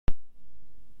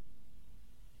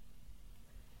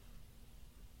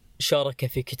شارك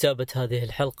في كتابة هذه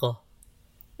الحلقة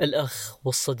الأخ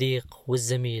والصديق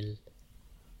والزميل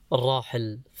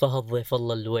الراحل فهد ضيف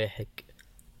الله اللويحق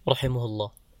رحمه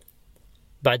الله.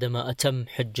 بعدما أتم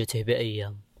حجته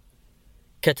بأيام،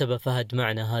 كتب فهد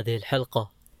معنا هذه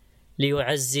الحلقة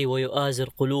ليعزي ويؤازر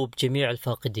قلوب جميع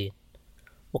الفاقدين،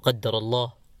 وقدر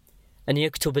الله أن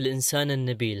يكتب الإنسان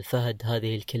النبيل فهد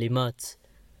هذه الكلمات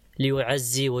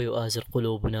ليعزي ويؤازر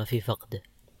قلوبنا في فقده.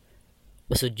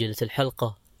 وسجلت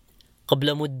الحلقة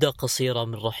قبل مدة قصيرة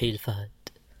من رحيل فهد،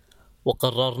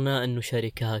 وقررنا أن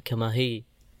نشاركها كما هي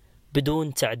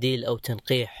بدون تعديل أو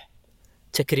تنقيح،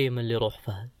 تكريما لروح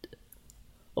فهد.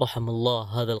 رحم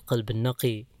الله هذا القلب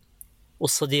النقي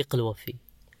والصديق الوفي،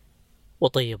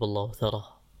 وطيب الله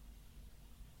ثراه.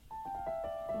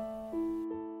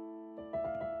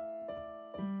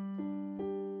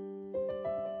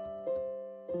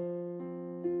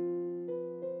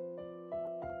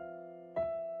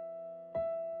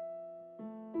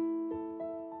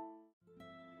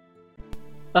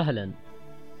 أهلا،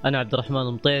 أنا عبدالرحمن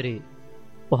المطيري،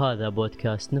 وهذا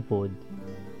بودكاست نفود.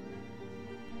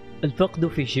 الفقد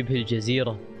في شبه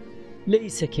الجزيرة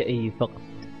ليس كأي فقد،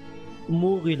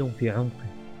 موغل في عمقه،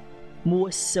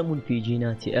 موسم في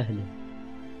جينات أهله،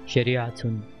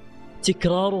 شريعة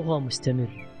تكرارها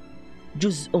مستمر،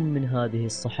 جزء من هذه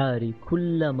الصحاري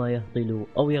كلما يهطل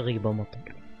أو يغيب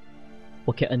مطر،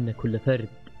 وكأن كل فرد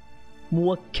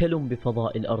موكل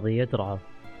بفضاء الأرض يدرعه.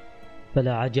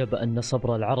 فلا عجب أن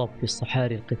صبر العرب في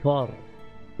الصحاري القفار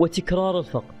وتكرار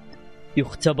الفقد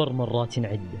يختبر مرات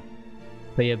عدة،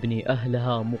 فيبني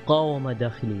أهلها مقاومة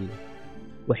داخلية،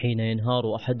 وحين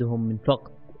ينهار أحدهم من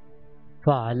فقد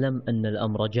فاعلم أن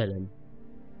الأمر جلل.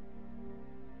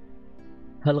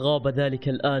 هل غاب ذلك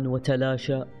الآن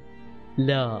وتلاشى؟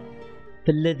 لا،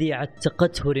 فالذي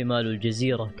عتقته رمال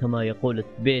الجزيرة كما يقول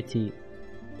بيتي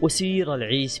وسير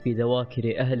العيس في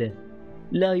ذواكر أهله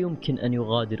لا يمكن أن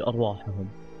يغادر أرواحهم،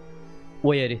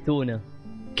 ويرثون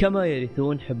كما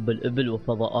يرثون حب الإبل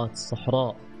وفضاءات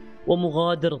الصحراء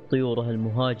ومغادرة طيورها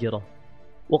المهاجرة،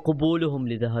 وقبولهم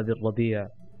لذهاب الربيع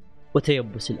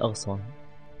وتيبس الأغصان،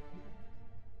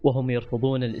 وهم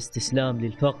يرفضون الاستسلام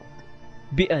للفقد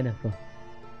بأنفة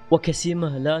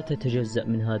وكسيمة لا تتجزأ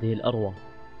من هذه الأرواح،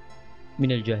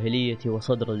 من الجاهلية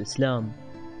وصدر الإسلام،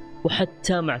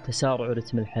 وحتى مع تسارع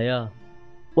رتم الحياة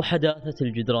وحداثة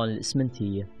الجدران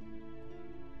الإسمنتية.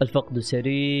 الفقد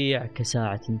سريع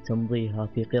كساعة تمضيها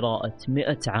في قراءة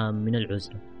 100 عام من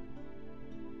العزلة.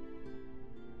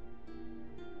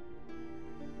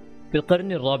 في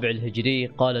القرن الرابع الهجري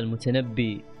قال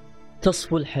المتنبي: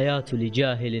 تصفو الحياة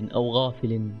لجاهل أو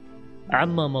غافل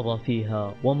عما مضى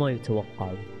فيها وما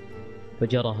يتوقع.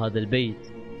 فجرى هذا البيت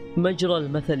مجرى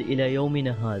المثل إلى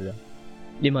يومنا هذا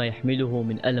لما يحمله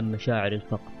من ألم مشاعر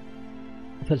الفقد.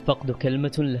 فالفقد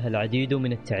كلمة لها العديد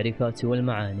من التعريفات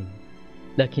والمعاني،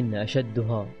 لكن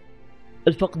أشدها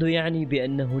الفقد يعني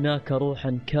بأن هناك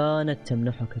روحا كانت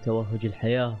تمنحك توهج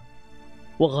الحياة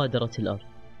وغادرت الأرض.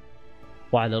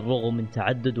 وعلى الرغم من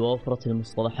تعدد ووفرة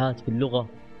المصطلحات في اللغة،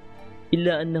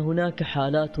 إلا أن هناك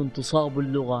حالات تصاب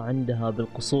اللغة عندها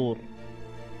بالقصور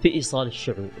في إيصال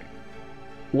الشعور،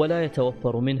 ولا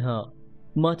يتوفر منها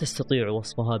ما تستطيع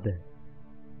وصفها به،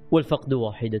 والفقد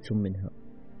واحدة منها.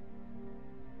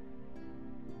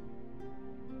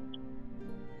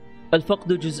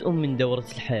 الفقد جزء من دورة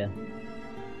الحياة،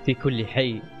 في كل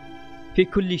حي، في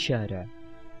كل شارع،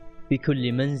 في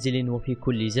كل منزل، وفي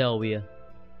كل زاوية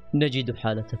نجد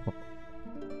حالة فقد.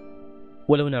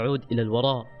 ولو نعود إلى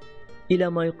الوراء إلى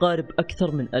ما يقارب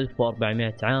أكثر من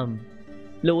 1400 عام،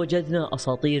 لوجدنا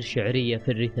أساطير شعرية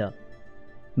في الرثاء،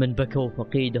 من بكوا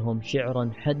فقيدهم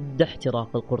شعرا حد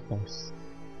احتراق القرطاس.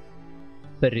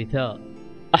 فالرثاء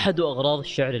أحد أغراض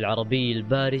الشعر العربي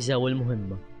البارزة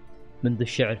والمهمة منذ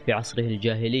الشعر في عصره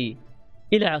الجاهلي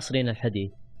إلى عصرنا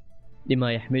الحديث،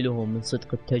 لما يحمله من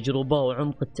صدق التجربة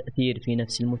وعمق التأثير في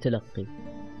نفس المتلقي.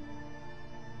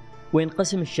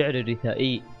 وينقسم الشعر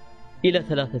الرثائي إلى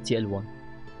 3 ألوان: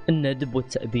 الندب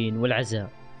والتأبين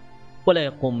والعزاء، ولا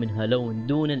يقوم منها لون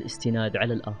دون الاستناد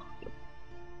على الآخر.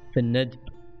 فالندب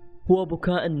هو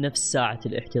بكاء النفس ساعة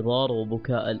الاحتضار،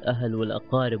 وبكاء الأهل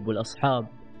والأقارب والأصحاب،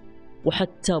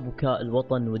 وحتى بكاء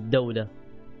الوطن والدولة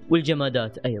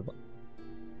والجمادات أيضا.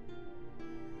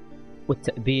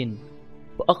 والتأبين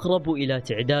وأقرب إلى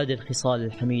تعداد الخصال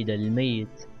الحميدة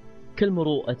للميت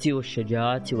كالمروءة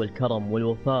والشجاعة والكرم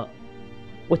والوفاء،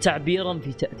 وتعبيرا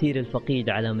في تأثير الفقيد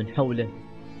على من حوله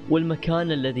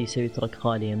والمكان الذي سيترك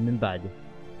خاليا من بعده.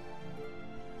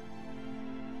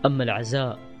 أما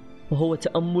العزاء فهو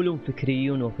تأمل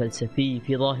فكري وفلسفي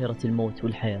في ظاهرة الموت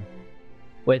والحياة.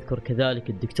 ويذكر كذلك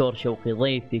الدكتور شوقي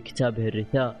ضيف في كتابه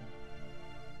الرثاء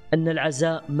أن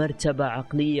العزاء مرتبة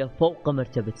عقلية فوق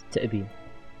مرتبة التأبين،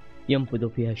 ينفذ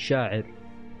فيها الشاعر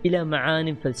إلى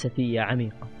معان فلسفية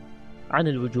عميقة عن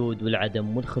الوجود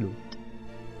والعدم والخلود.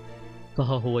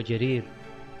 فها هو جرير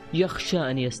يخشى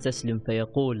أن يستسلم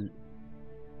فيقول: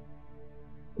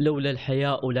 لولا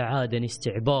الحياء لعادني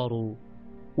استعبار،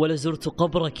 ولزرت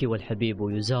قبرك والحبيب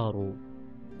يزار،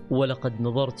 ولقد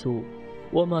نظرت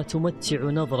وما تمتع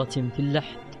نظرة في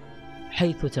اللحد،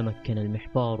 حيث تمكن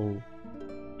المحبار،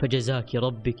 فجزاك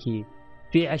ربك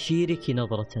في عشيرك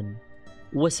نظرة،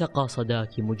 وسقى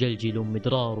صداك مجلجل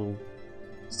مدرار،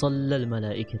 صلى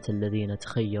الملائكة الذين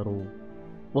تخيروا،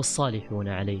 والصالحون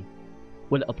عليه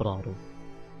والأبرار.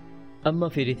 أما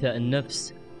في رثاء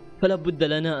النفس فلا بد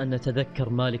لنا أن نتذكر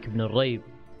مالك بن الريب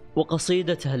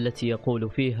وقصيدته التي يقول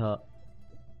فيها: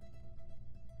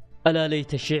 ألا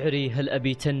ليت شعري هل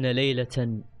أبيتن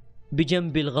ليلة،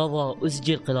 بجنب الغضا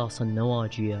أزجي القلاص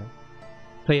النواجيا،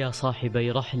 فيا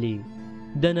صاحبي رحلي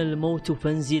دنا الموت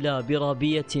فانزلا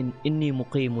برابية، إني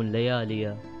مقيم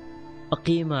لياليا،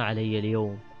 أقيما علي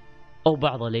اليوم أو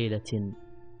بعض ليلة،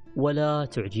 ولا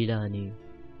تعجلاني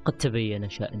قد تبين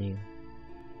شأني.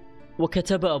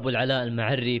 وكتب أبو العلاء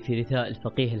المعري في رثاء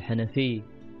الفقيه الحنفي: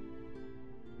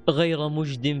 غير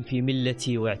مجد في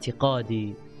ملتي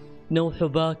واعتقادي، نوح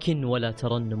باك ولا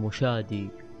ترنم شادي،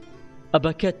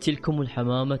 أبكت تلكم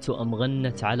الحمامة أم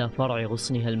غنت على فرع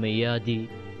غصنها الميادي،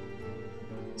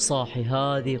 صاح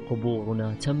هذه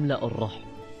قبورنا تملأ الرحم،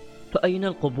 فأين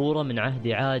القبور من عهد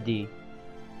عادي،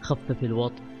 خفف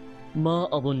الوطء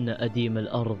ما أظن أديم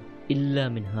الأرض إلا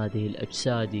من هذه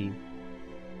الأجساد،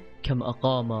 كم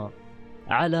أقام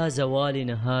على زوال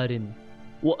نهار،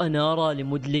 وأنار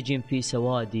لمدلج في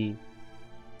سوادي،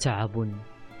 تعب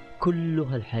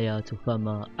كلها الحياة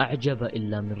فما أعجب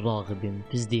إلا من راغب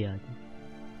في ازدياد.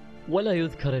 ولا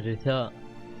يذكر الرثاء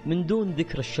من دون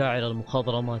ذكر الشاعرة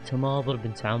المخضرمة تماضر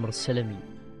بنت عامر السلمي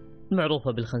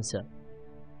المعروفة بالخنساء.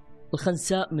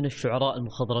 الخنساء من الشعراء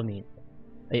المخضرمين،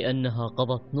 أي أنها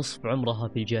قضت نصف عمرها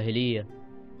في الجاهلية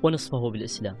ونصفه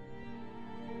بالإسلام.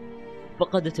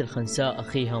 فقدت الخنساء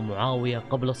أخيها معاوية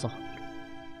قبل صخر،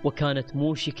 وكانت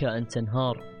موشكة أن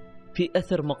تنهار في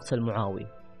أثر مقتل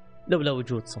معاوية لولا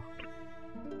وجود صخر،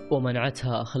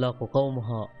 ومنعتها أخلاق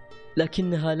قومها،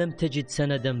 لكنها لم تجد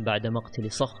سندا بعد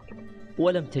مقتل صخر،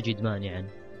 ولم تجد مانعا،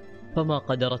 فما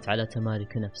قدرت على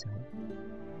تمالك نفسها،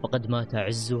 فقد مات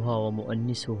عزها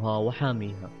ومؤنسها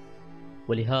وحاميها،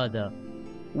 ولهذا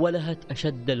ولهت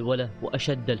أشد الوله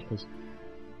وأشد الحزن.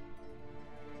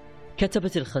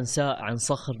 كتبت الخنساء عن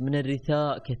صخر من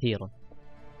الرثاء كثيرا،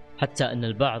 حتى أن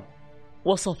البعض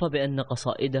وصف بأن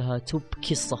قصائدها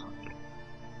تبكي الصخر،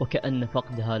 وكأن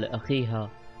فقدها لأخيها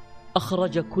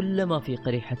أخرج كل ما في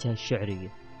قريحتها الشعرية،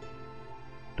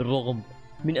 بالرغم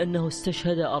من أنه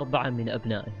استشهد 4 من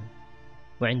أبنائها،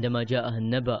 وعندما جاءها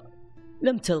النبأ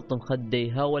لم تلطم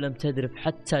خديها ولم تذرف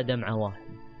حتى دمعة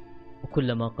واحدة،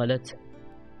 وكلما قالت: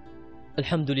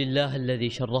 الحمد لله الذي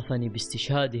شرفني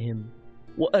باستشهادهم،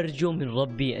 وأرجو من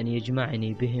ربي أن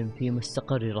يجمعني بهم في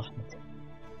مستقر رحمته.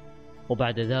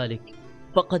 وبعد ذلك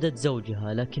فقدت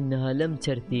زوجها، لكنها لم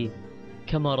ترثي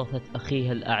كما رثت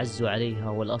أخيها الأعز عليها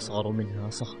والأصغر منها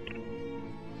صخر.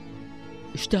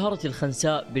 اشتهرت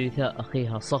الخنساء برثاء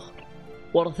أخيها صخر،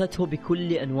 ورثته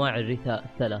بكل أنواع الرثاء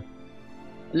الثلاث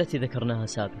التي ذكرناها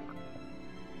سابقا.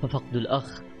 ففقد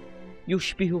الأخ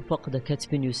يشبه فقد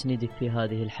كتف يسندك في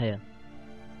هذه الحياة،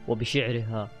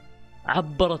 وبشعرها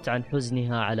عبرت عن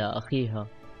حزنها على أخيها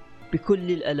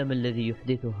بكل الألم الذي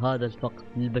يحدثه هذا الفقد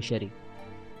للبشري.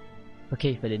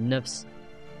 فكيف للنفس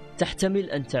تحتمل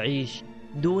أن تعيش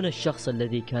دون الشخص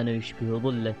الذي كان يشبه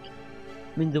ظلك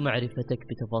منذ معرفتك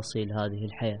بتفاصيل هذه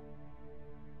الحياة؟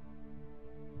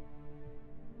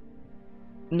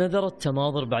 نذرت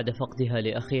تماضر بعد فقدها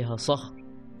لأخيها صخر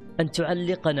أن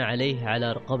تعلقن عليه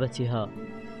على رقبتها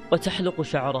وتحلق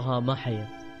شعرها ما حيت،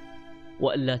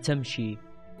 وألا تمشي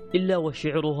إلا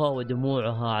وشعرها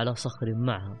ودموعها على صخر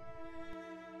معها.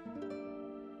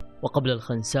 وقبل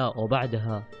الخنساء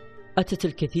وبعدها أتت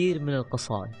الكثير من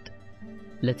القصائد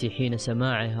التي حين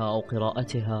سماعها أو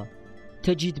قراءتها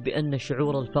تجد بأن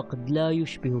شعور الفقد لا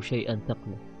يشبه شيئا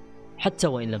ثقلا حتى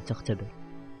وإن لم تختبر،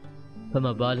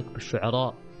 فما بالك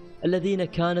بالشعراء الذين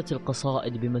كانت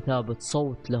القصائد بمثابة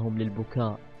صوت لهم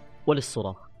للبكاء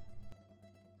وللصراخ.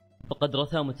 فقد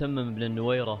رثى متمم بن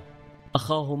النويرة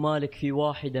أخاه مالك في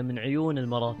واحدة من عيون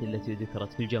المراثي التي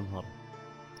ذكرت في الجمهر: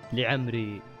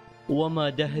 لعمري وما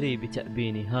دهري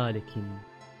بتأبين هالك،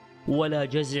 ولا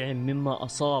جزع مما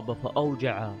أصاب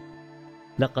فأوجع،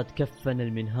 لقد كفن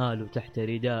المنهال تحت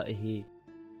ردائه،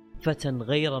 فتى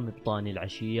غير مبطان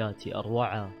العشيات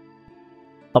أروعا،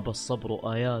 أبى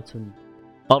الصبر آيات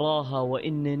أراها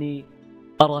وإنني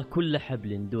أرى كل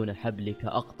حبل دون حبلك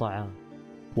أقطع،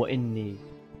 وإني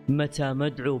متى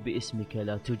مدعو باسمك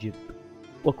لا تجب،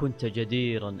 وكنت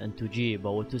جديرا أن تجيب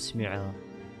وتسمع.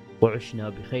 وعشنا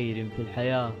بخير في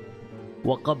الحياة،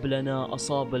 وقبلنا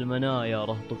أصاب المنايا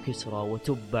رهط كسرى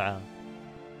وتبعا،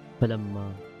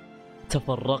 فلما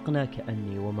تفرقنا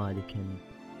كأني ومالك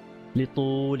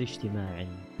لطول اجتماع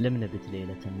لم نبت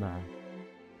ليلة معا.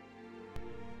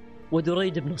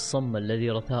 ودريد بن الصم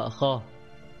الذي رثى أخاه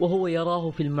وهو يراه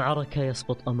في المعركة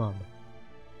يسقط أمامه،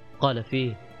 قال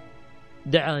فيه: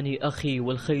 دعاني أخي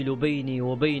والخيل بيني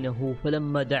وبينه،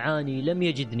 فلما دعاني لم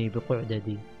يجدني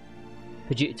بقعددي،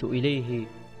 فجئت إليه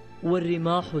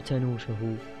والرماح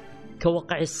تنوشه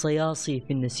كوقع الصياصي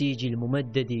في النسيج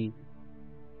الممدد.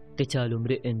 قتال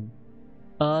امرئ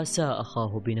آسى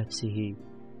أخاه بنفسه،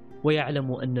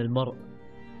 ويعلم أن المرء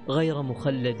غير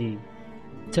مخلد.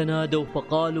 تنادوا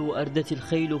فقالوا أردت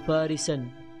الخيل فارسا،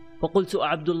 فقلت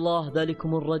أعبد الله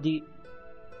ذلكم الردي،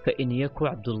 فإن يك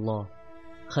عبد الله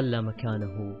خلى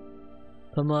مكانه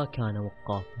فما كان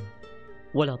وقافا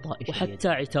ولا طائش. وحتى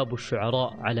عتاب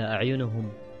الشعراء على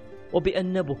أعينهم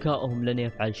وبأن بكاءهم لن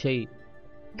يفعل شيء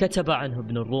كتب عنه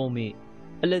ابن الرومي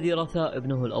الذي رثى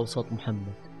ابنه الأوسط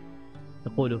محمد،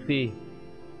 يقول فيه: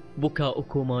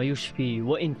 بكاؤكما يشفي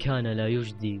وإن كان لا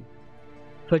يجدي،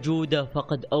 فجودا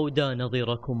فقد أودى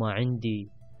نظيركما عندي،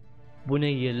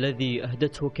 بني الذي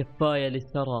أهدته كفايا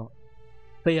للثرى،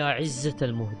 فيا عزة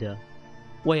المهدى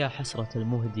ويا حسرة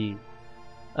المهدي.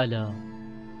 ألا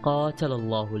قاتل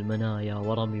الله المنايا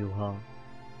ورميها،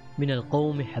 من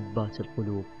القوم حبات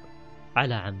القلوب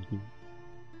على عمدي.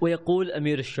 ويقول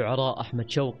أمير الشعراء أحمد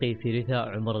شوقي في رثاء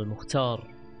عمر المختار: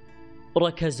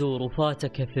 ركزوا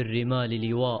رفاتك في الرمال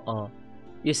لواء،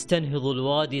 يستنهض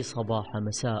الوادي صباح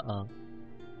مساء،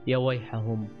 يا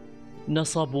ويحهم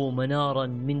نصبوا منارا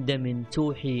من دم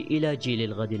توحي إلى جيل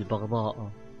الغد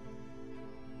البغضاء.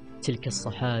 تلك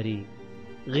الصحاري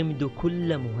غمد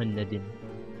كل مهند،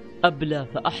 أبلى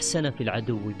فأحسن في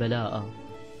العدو بلاء،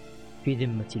 في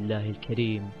ذمة الله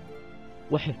الكريم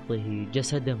وحفظه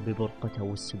جسدا ببرقة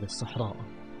وسد الصحراء.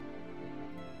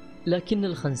 لكن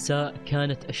الخنساء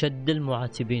كانت أشد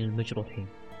المعاتبين المجروحين،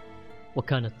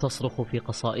 وكانت تصرخ في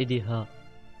قصائدها: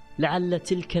 لعل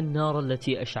تلك النار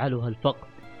التي أشعلها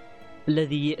الفقد،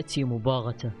 الذي يأتي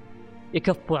مباغته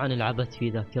يكف عن العبث في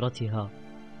ذاكرتها،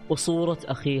 وصورة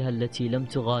أخيها التي لم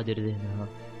تغادر ذهنها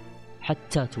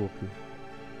حتى توفي.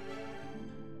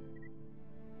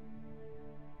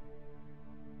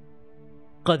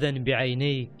 قذا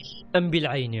بعينيك أم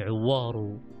بالعين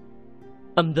عوار،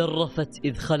 أم ذرفت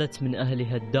إذ خلت من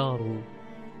أهلها الدار،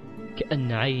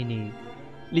 كأن عيني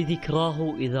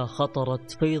لذكراه إذا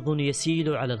خطرت فيض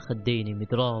يسيل على الخدين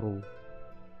مدرار،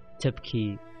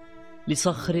 تبكي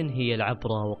لصخر هي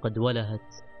العبرة وقد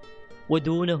ولهت،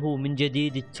 ودونه من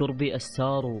جديد الترب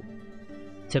أستار،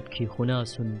 تبكي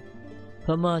خناس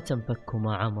فما تنفك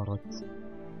ما عمرت،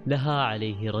 لها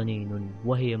عليه رنين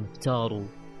وهي مفتار،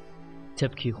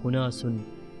 تبكي خناس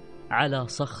على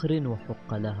صخر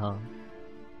وحق لها،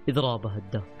 إذ رابها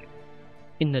الدهر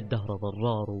إن الدهر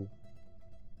ضرار،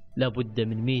 لا بد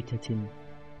من ميتة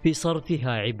في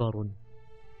صرفها عبر،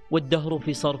 والدهر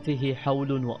في صرفه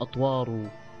حول وأطوار،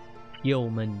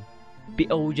 يوما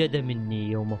بأوجد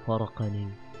مني يوم فرقني،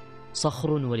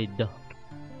 صخر وللدهر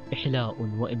إحلاء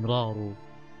وإمرار،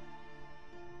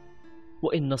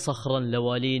 وإن صخرا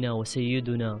لوالينا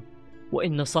وسيدنا،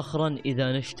 وإن صخرا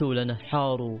إذا نشتوا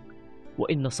لنحار،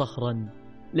 وإن صخرا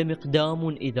لمقدام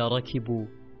إذا ركبوا،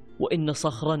 وإن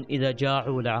صخرا إذا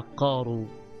جاعوا لعقار،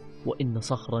 وإن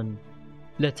صخرا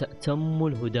لتأتم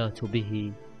الهداة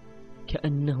به،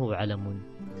 كأنه علم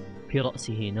في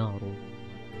رأسه نار،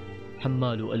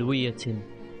 حمال ألوية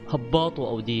هباط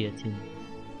أودية،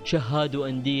 شهاد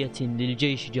أندية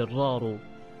للجيش جرار،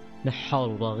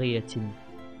 نحار راغية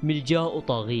ملجاء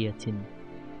طاغية،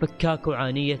 فكاك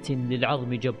عانية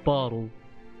للعظم جبار،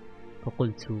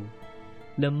 فقلت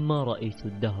لما رأيت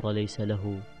الدهر ليس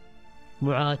له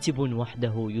معاتب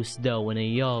وحده يسدى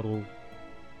ونيار،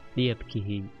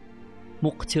 ليبكه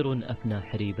مقتر أفنى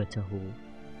حريبته،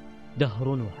 دهر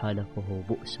وحالفه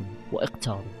بؤس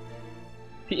وإقتار.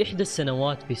 في إحدى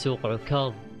السنوات في سوق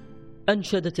عكاظ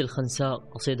أنشدت الخنساء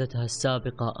قصيدتها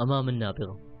السابقة أمام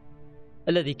النابغة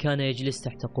الذي كان يجلس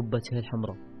تحت قبته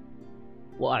الحمراء،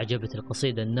 وأعجبت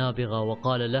القصيدة النابغة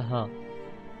وقال لها: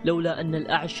 لولا أن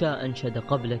الأعشى أنشد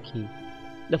قبلك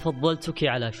لفضلتك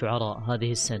على شعراء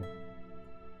هذه السنة.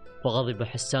 فغضب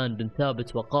حسان بن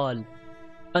ثابت وقال: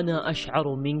 أنا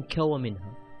أشعر منك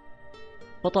ومنها.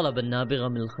 فطلب النابغة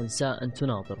من الخنساء أن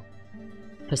تناظره،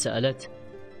 فسألته: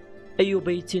 أي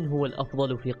بيت هو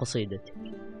الأفضل في قصيدتك؟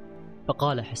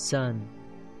 فقال حسان: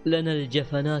 لنا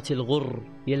الجفنات الغر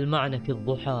يلمعن في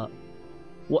الضحى،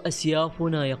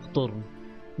 وأسيافنا يقطرن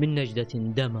من نجدة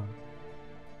دما.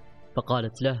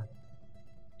 فقالت له: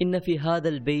 إن في هذا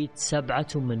البيت 7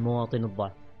 من مواطن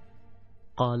الضعف.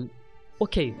 قال: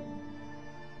 وكيف؟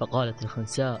 فقالت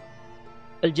الخنساء: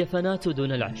 الجفنات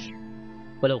دون العشر،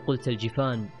 ولو قلت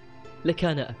الجفان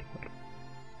لكان أكثر،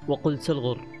 وقلت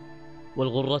الغر،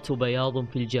 والغرة بياض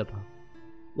في الجبهة،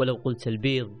 ولو قلت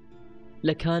البيض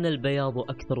لكان البياض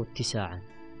أكثر اتساعا،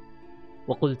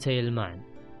 وقلت يلمعن،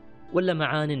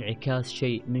 واللمعان انعكاس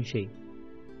شيء من شيء،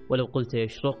 ولو قلت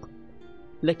يشرق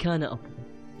لكان أفضل،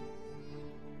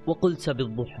 وقلت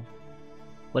بالضحى،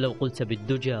 ولو قلت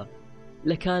بالدجى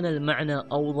لكان المعنى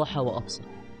أوضح وأبسط،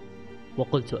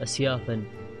 وقلت أسيافا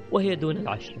وهي دون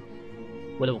العشرة،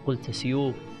 ولو قلت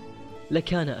سيوف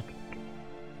لكان أكثر،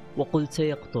 وقلت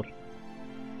يقطر،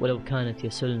 ولو كانت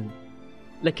يسلن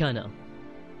لكان أفضل.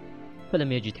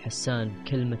 فلم يجد حسان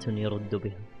كلمة يرد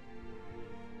بها.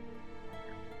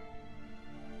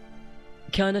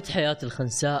 كانت حياة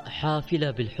الخنساء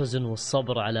حافلة بالحزن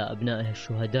والصبر على أبنائها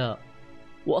الشهداء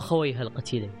وأخويها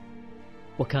القتيلين،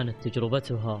 وكانت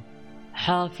تجربتها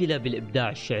حافلة بالإبداع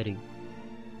الشعري،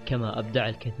 كما أبدع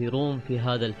الكثيرون في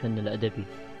هذا الفن الأدبي،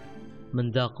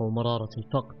 من ذاقوا مرارة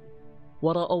الفقد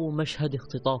ورأوا مشهد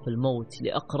اختطاف الموت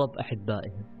لأقرب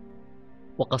أحبائهم،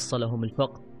 وقص لهم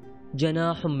الفقد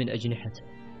جناح من أجنحته،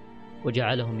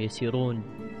 وجعلهم يسيرون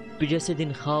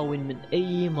بجسد خاو من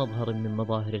أي مظهر من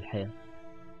مظاهر الحياة،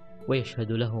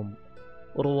 ويشهد لهم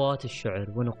رواة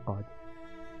الشعر ونقاد.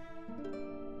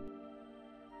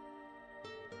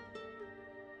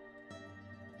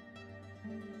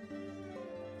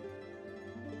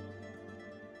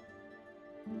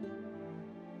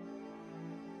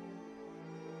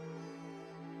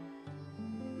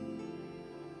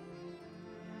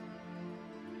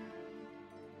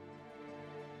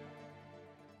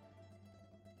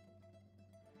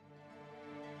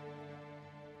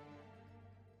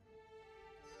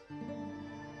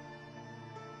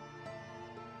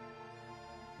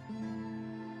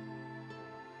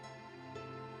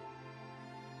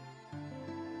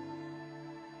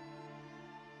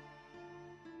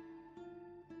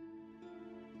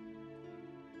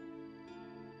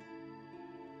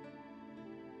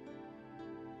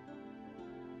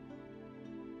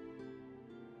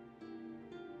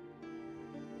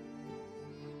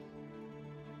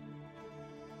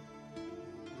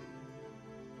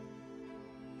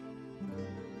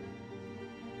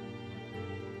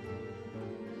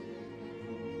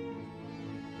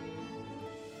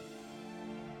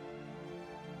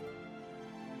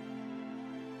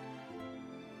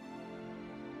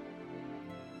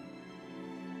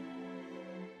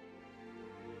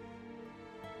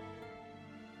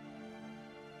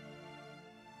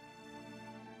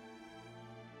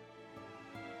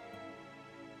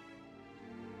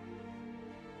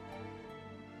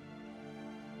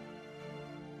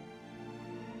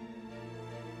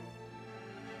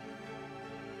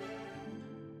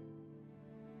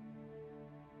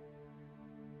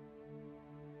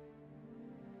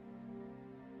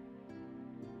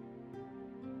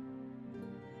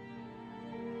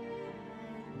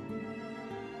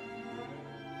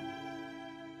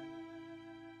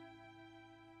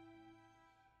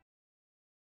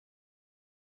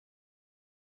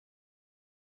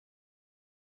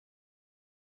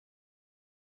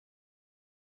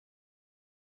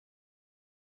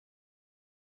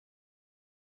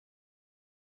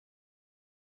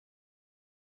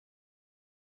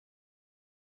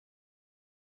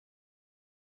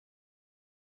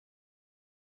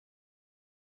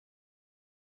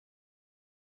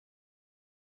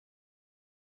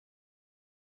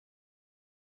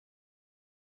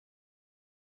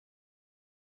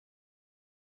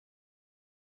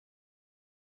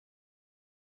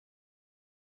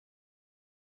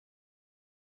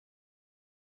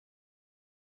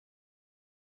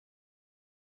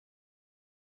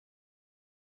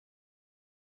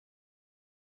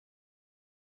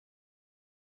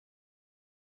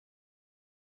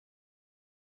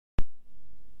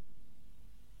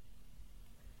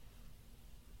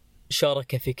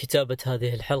 شارك في كتابة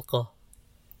هذه الحلقة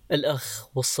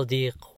الأخ والصديق